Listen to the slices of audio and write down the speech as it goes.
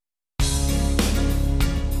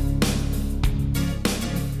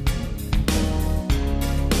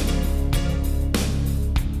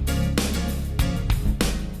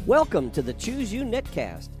Welcome to the Choose You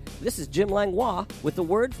Netcast. This is Jim Langlois with the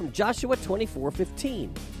word from Joshua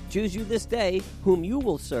 24:15. Choose you this day whom you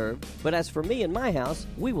will serve, but as for me and my house,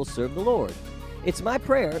 we will serve the Lord. It's my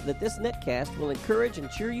prayer that this netcast will encourage and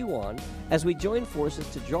cheer you on as we join forces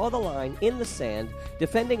to draw the line in the sand,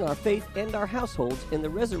 defending our faith and our households in the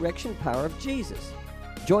resurrection power of Jesus.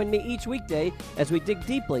 Join me each weekday as we dig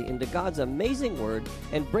deeply into God's amazing word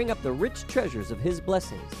and bring up the rich treasures of His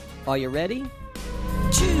blessings. Are you ready?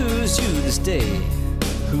 Choose you this day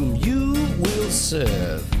whom you will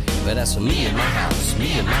serve. But as for me and my house,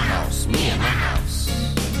 me and my house, me and my house.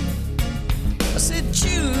 I said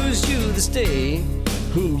choose you this day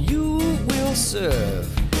whom you will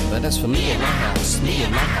serve. But as for me and my house, me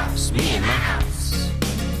and my house, me and my house.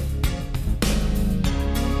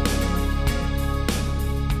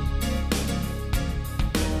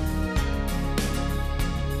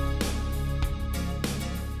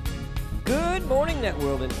 Good morning,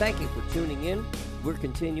 Networld, and thank you for tuning in. We're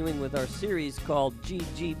continuing with our series called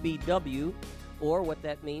GGBW, or what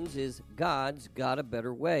that means is God's Got a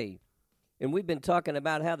Better Way. And we've been talking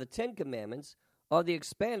about how the Ten Commandments are the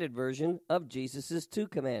expanded version of Jesus' two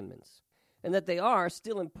commandments, and that they are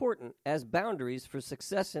still important as boundaries for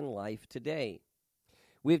success in life today.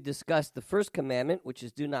 We've discussed the first commandment, which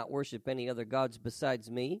is do not worship any other gods besides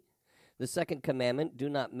me. The second commandment, do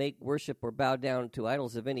not make, worship, or bow down to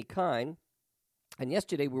idols of any kind. And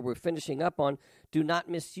yesterday we were finishing up on do not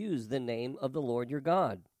misuse the name of the Lord your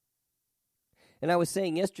God. And I was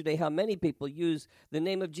saying yesterday how many people use the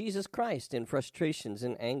name of Jesus Christ in frustrations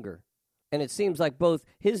and anger. And it seems like both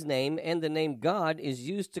His name and the name God is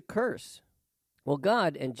used to curse. Well,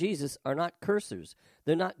 God and Jesus are not cursers.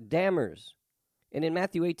 They're not damners. And in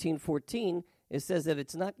Matthew 18:14, it says that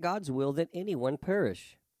it's not God's will that anyone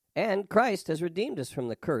perish. And Christ has redeemed us from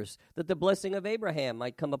the curse, that the blessing of Abraham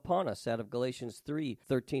might come upon us, out of Galatians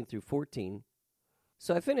 3:13 through 14.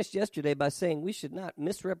 So I finished yesterday by saying we should not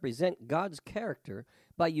misrepresent God's character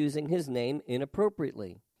by using His name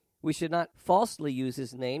inappropriately. We should not falsely use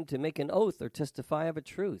His name to make an oath or testify of a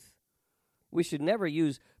truth. We should never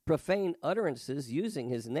use profane utterances using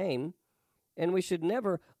His name, and we should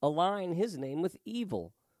never align His name with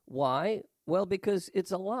evil. Why? Well, because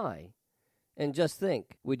it's a lie. And just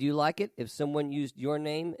think, would you like it if someone used your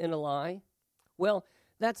name in a lie? Well,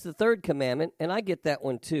 that's the third commandment, and I get that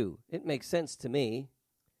one too. It makes sense to me.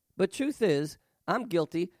 But truth is, I'm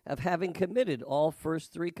guilty of having committed all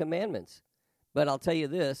first three commandments. But I'll tell you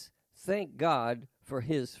this, thank God for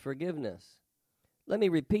His forgiveness. Let me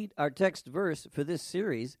repeat our text verse for this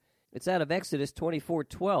series. It's out of Exodus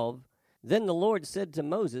 24:12. Then the Lord said to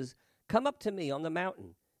Moses, "Come up to me on the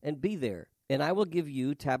mountain and be there. And I will give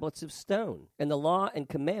you tablets of stone, and the law and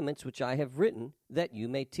commandments which I have written, that you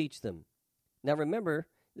may teach them." Now remember,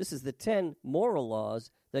 this is the 10 moral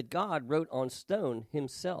laws that God wrote on stone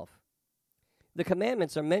Himself. The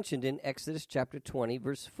commandments are mentioned in Exodus chapter 20,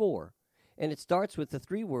 verse 4, and it starts with the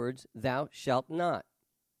 3 words, "Thou shalt not."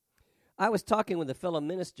 I was talking with a fellow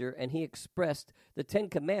minister, and he expressed the 10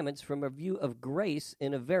 commandments from a view of grace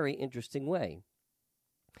in a very interesting way.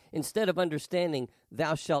 Instead of understanding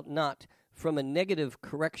 "thou shalt not" from a negative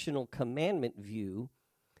correctional commandment view,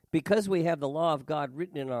 because we have the law of God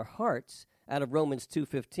written in our hearts out of Romans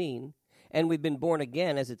 2:15, and we've been born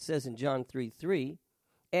again, as it says in John 3:3,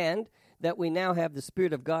 and that we now have the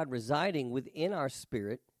Spirit of God residing within our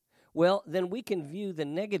spirit, well, then we can view the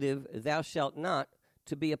negative "thou shalt not"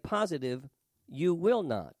 to be a positive "you will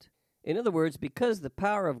not." In other words, because the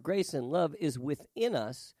power of grace and love is within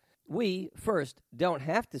us, we, first, don't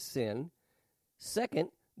have to sin,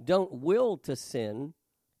 second, don't will to sin,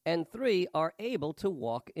 and 3, are able to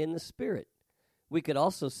walk in the Spirit. We could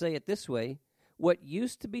also say it this way, what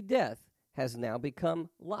used to be death has now become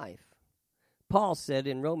life. Paul said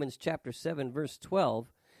in Romans chapter 7, verse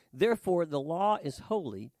 12, "Therefore the law is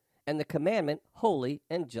holy, and the commandment holy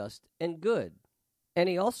and just and good." And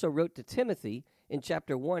he also wrote to Timothy in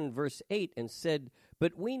chapter 1, verse 8, and said,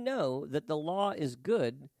 "But we know that the law is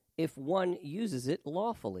good if one uses it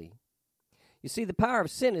lawfully." You see, the power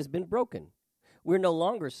of sin has been broken. We're no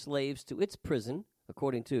longer slaves to its prison,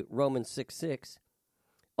 according to Romans 6:6.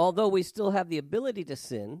 Although we still have the ability to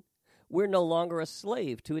sin, we're no longer a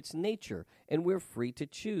slave to its nature, and we're free to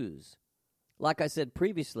choose. Like I said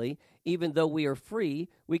previously, even though we are free,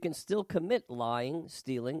 we can still commit lying,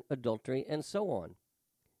 stealing, adultery, and so on.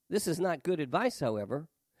 This is not good advice, however.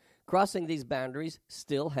 Crossing these boundaries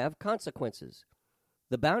still have consequences.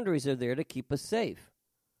 The boundaries are there to keep us safe.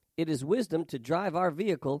 It is wisdom to drive our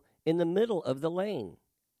vehicle in the middle of the lane.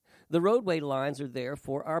 The roadway lines are there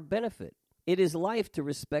for our benefit. It is life to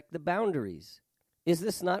respect the boundaries. Is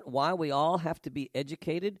this not why we all have to be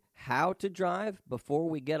educated how to drive before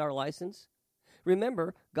we get our license?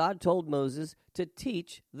 Remember, God told Moses to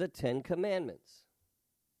teach the 10 Commandments.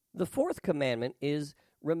 The 4th commandment is,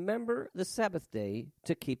 remember the Sabbath day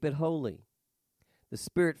to keep it holy. The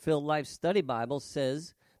Spirit-Filled Life Study Bible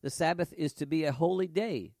says the Sabbath is to be a holy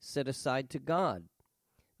day set aside to God.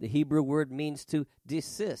 The Hebrew word means to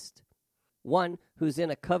desist. One who's in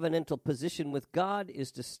a covenantal position with God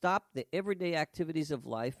is to stop the everyday activities of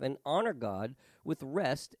life and honor God with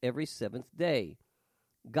rest every 7th day.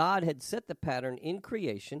 God had set the pattern in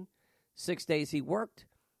creation. 6 days he worked.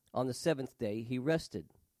 On the 7th day he rested.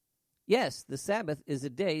 Yes, the Sabbath is a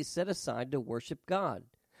day set aside to worship God,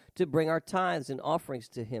 to bring our tithes and offerings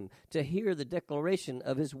to him, to hear the declaration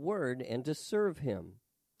of his word, and to serve him.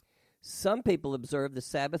 Some people observe the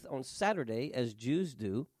Sabbath on Saturday, as Jews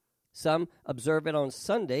do. Some observe it on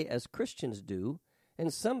Sunday, as Christians do.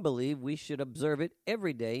 And some believe we should observe it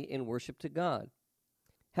every day in worship to God.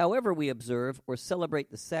 However we observe or celebrate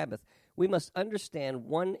the Sabbath, we must understand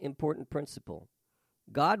one important principle.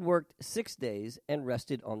 God worked 6 days and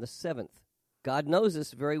rested on the 7th. God knows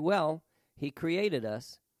us very well. He created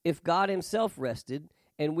us. If God himself rested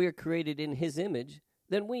and we're created in his image,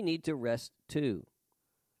 then we need to rest too.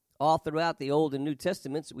 All throughout the Old and New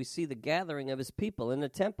Testaments, we see the gathering of his people in the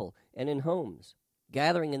temple and in homes.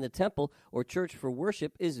 Gathering in the temple or church for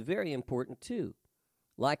worship is very important too.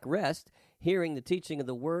 Like rest, hearing the teaching of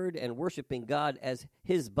the word and worshiping God as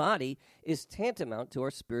his body is tantamount to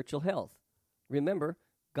our spiritual health. Remember,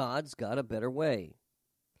 God's got a better way.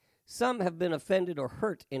 Some have been offended or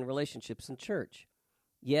hurt in relationships in church.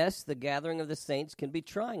 Yes, the gathering of the saints can be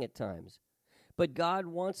trying at times, but God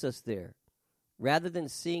wants us there. Rather than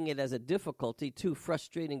seeing it as a difficulty too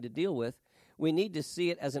frustrating to deal with, we need to see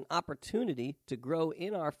it as an opportunity to grow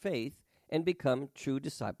in our faith and become true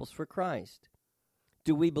disciples for Christ.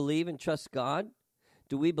 Do we believe and trust God?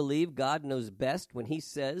 Do we believe God knows best when he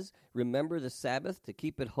says, remember the Sabbath to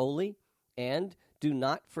keep it holy, and do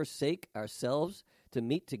not forsake ourselves to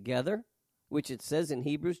meet together, which it says in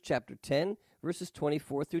Hebrews chapter 10, verses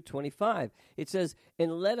 24 through 25. It says,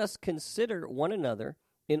 and let us consider one another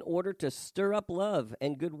in order to stir up love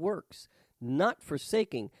and good works, not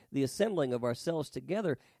forsaking the assembling of ourselves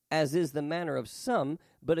together, as is the manner of some,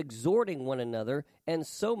 but exhorting one another, and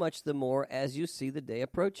so much the more as you see the day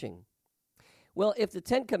approaching. Well, if the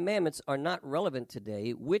 10 Commandments are not relevant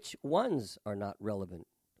today, which ones are not relevant?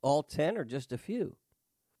 All 10 or just a few?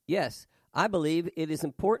 Yes, I believe it is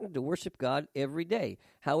important to worship God every day.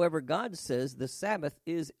 However, God says the Sabbath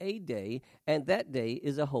is a day, and that day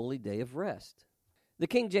is a holy day of rest. The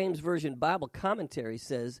King James Version Bible commentary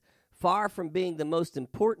says, far from being the most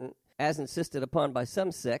important, as insisted upon by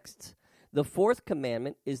some sects, the 4th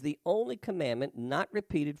commandment is the only commandment not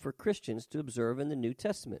repeated for Christians to observe in the New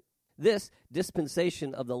Testament. This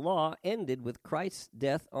dispensation of the law ended with Christ's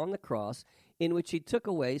death on the cross, in which he took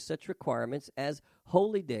away such requirements as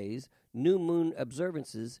holy days, new moon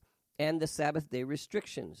observances, and the Sabbath day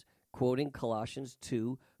restrictions, quoting Colossians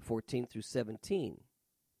 2:14 through 17.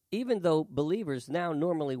 Even though believers now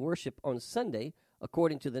normally worship on Sunday,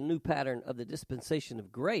 according to the new pattern of the dispensation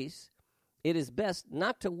of grace, it is best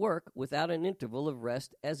not to work without an interval of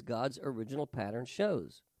rest as God's original pattern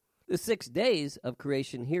shows. The 6 days of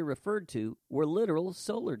creation here referred to were literal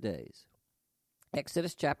solar days.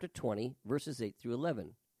 Exodus chapter 20, verses 8 through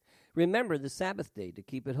 11. Remember the Sabbath day to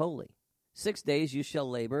keep it holy. 6 days you shall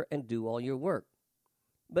labor and do all your work.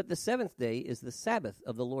 But the 7th day is the Sabbath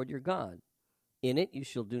of the Lord your God. In it you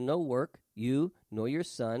shall do no work, you, nor your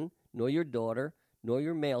son, nor your daughter, nor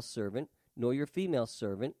your male servant, nor your female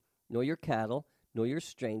servant, nor your cattle, nor your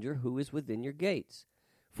stranger who is within your gates.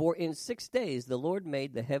 For in 6 days the Lord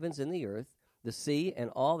made the heavens and the earth, the sea, and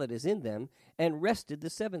all that is in them, and rested the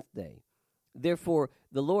 7th day. Therefore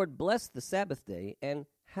the Lord blessed the Sabbath day and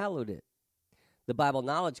hallowed it. The Bible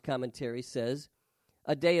Knowledge Commentary says,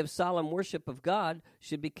 a day of solemn worship of God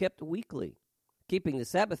should be kept weekly. Keeping the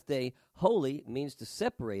Sabbath day holy means to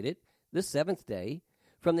separate it, the 7th day,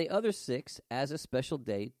 from the other 6 as a special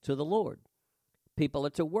day to the Lord. People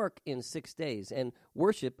are to work in 6 days and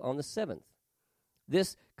worship on the 7th.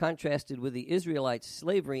 This contrasted with the Israelites'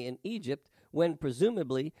 slavery in Egypt when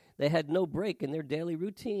presumably they had no break in their daily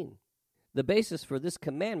routine. The basis for this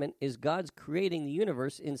commandment is God's creating the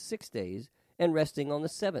universe in 6 days and resting on the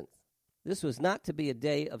 7th. This was not to be a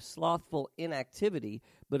day of slothful inactivity,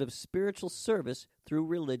 but of spiritual service through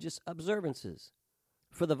religious observances.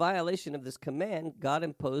 For the violation of this command, God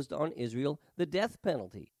imposed on Israel the death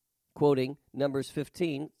penalty, quoting Numbers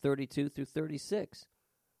 15:32 through 36.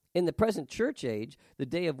 In the present church age, the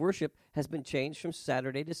day of worship has been changed from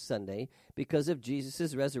Saturday to Sunday because of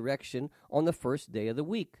Jesus' resurrection on the first day of the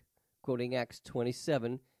week, quoting Acts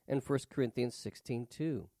 27 and 1 Corinthians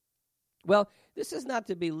 16:2. Well, this is not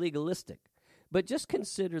to be legalistic, but just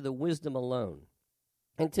consider the wisdom alone.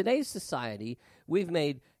 In today's society, we've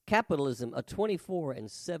made capitalism a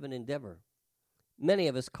 24/7 endeavor. Many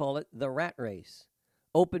of us call it the rat race.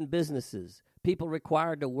 Open businesses, people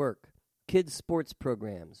required to work, kids' sports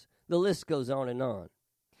programs, the list goes on and on.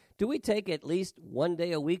 Do we take at least one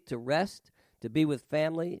day a week to rest, to be with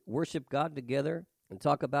family, worship God together, and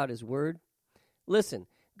talk about His Word? Listen,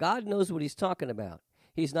 God knows what He's talking about.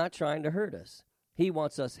 He's not trying to hurt us. He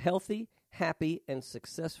wants us healthy, happy, and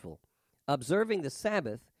successful. Observing the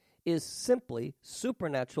Sabbath is simply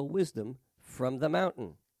supernatural wisdom from the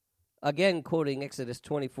mountain. Again, quoting Exodus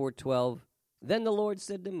 24:12, "Then the Lord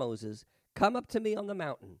said to Moses, 'Come up to me on the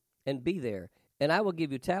mountain, and be there, and I will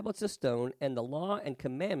give you tablets of stone and the law and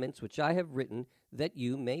commandments which I have written, that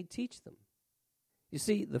you may teach them.'" You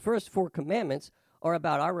see, the first 4 commandments are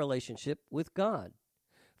about our relationship with God.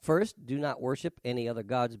 First, do not worship any other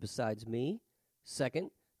gods besides me.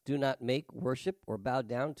 Second, do not make, worship, or bow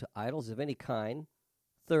down to idols of any kind.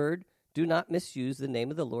 Third, do not misuse the name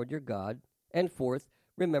of the Lord your God. And fourth,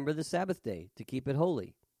 remember the Sabbath day to keep it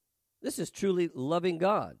holy. This is truly loving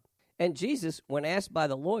God. And Jesus, when asked by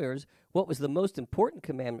the lawyers what was the most important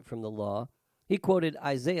commandment from the law, he quoted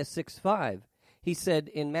Isaiah 6:5. He said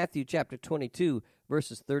in Matthew chapter 22,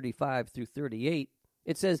 verses 35 through 38,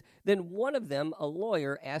 it says, "Then one of them, a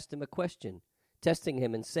lawyer, asked him a question, testing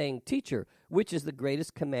him and saying, 'Teacher, which is the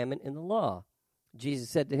greatest commandment in the law?' Jesus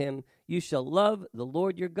said to him, 'You shall love the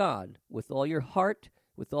Lord your God with all your heart,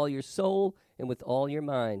 with all your soul, and with all your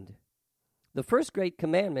mind.'" The first great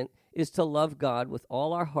commandment is to love God with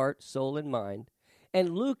all our heart, soul, and mind.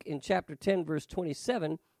 And Luke in chapter 10, verse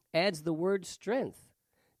 27, adds the word strength.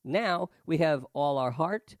 Now we have all our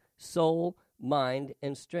heart, soul, mind,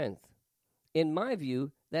 and strength. In my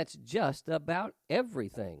view, that's just about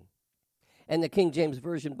everything. And the King James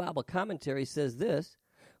Version Bible commentary says this,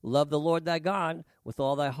 "Love the Lord thy God with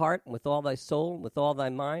all thy heart, and with all thy soul, and with all thy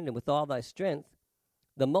mind, and with all thy strength."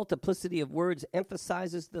 The multiplicity of words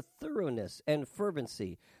emphasizes the thoroughness and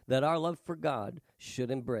fervency that our love for God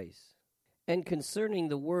should embrace. And concerning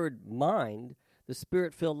the word mind, the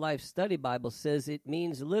Spirit-Filled Life Study Bible says it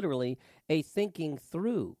means literally a thinking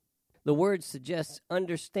through. The word suggests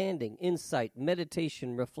understanding, insight,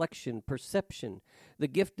 meditation, reflection, perception, the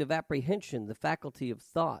gift of apprehension, the faculty of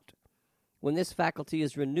thought. When this faculty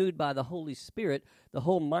is renewed by the Holy Spirit, the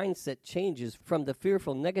whole mindset changes from the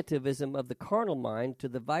fearful negativism of the carnal mind to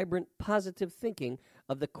the vibrant, positive thinking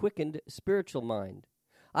of the quickened spiritual mind.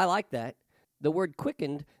 I like that. The word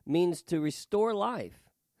quickened means to restore life.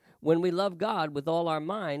 When we love God with all our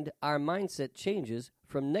mind, our mindset changes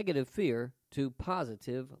from negative fear to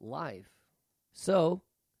positive life. So,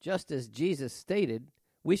 just as Jesus stated,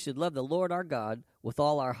 we should love the Lord our God with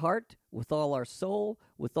all our heart, with all our soul,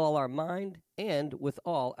 with all our mind, and with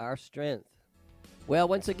all our strength. Well,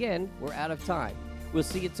 once again, we're out of time. We'll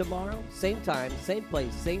see you tomorrow, same time, same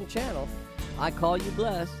place, same channel. I call you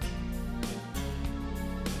blessed.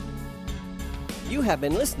 You have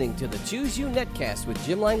been listening to the Choose You Netcast with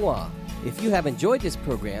Jim Langlois. If you have enjoyed this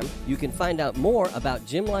program, you can find out more about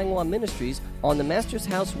Jim Langlois Ministries on the Master's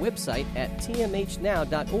House website at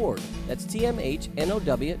tmhnow.org. That's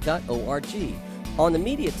tmhnow.org. On the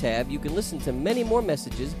Media tab, you can listen to many more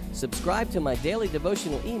messages, subscribe to my daily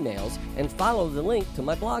devotional emails, and follow the link to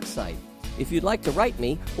my blog site. If you'd like to write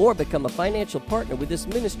me or become a financial partner with this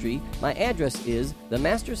ministry, my address is The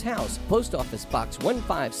Master's House, Post Office Box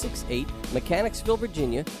 1568, Mechanicsville,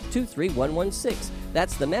 Virginia, 23116.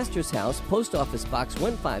 That's The Master's House, Post Office Box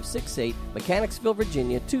 1568, Mechanicsville,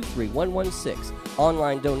 Virginia, 23116.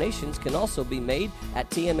 Online donations can also be made at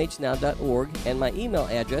tmhnow.org, and my email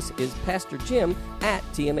address is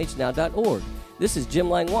pastorjim@tmhnow.org. This is Jim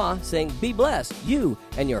Langlois saying be blessed, you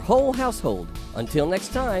and your whole household. Until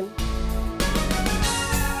next time.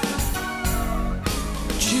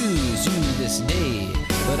 Choose you this day,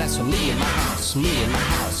 but that's for me and my house, me and my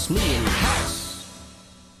house, me and my house.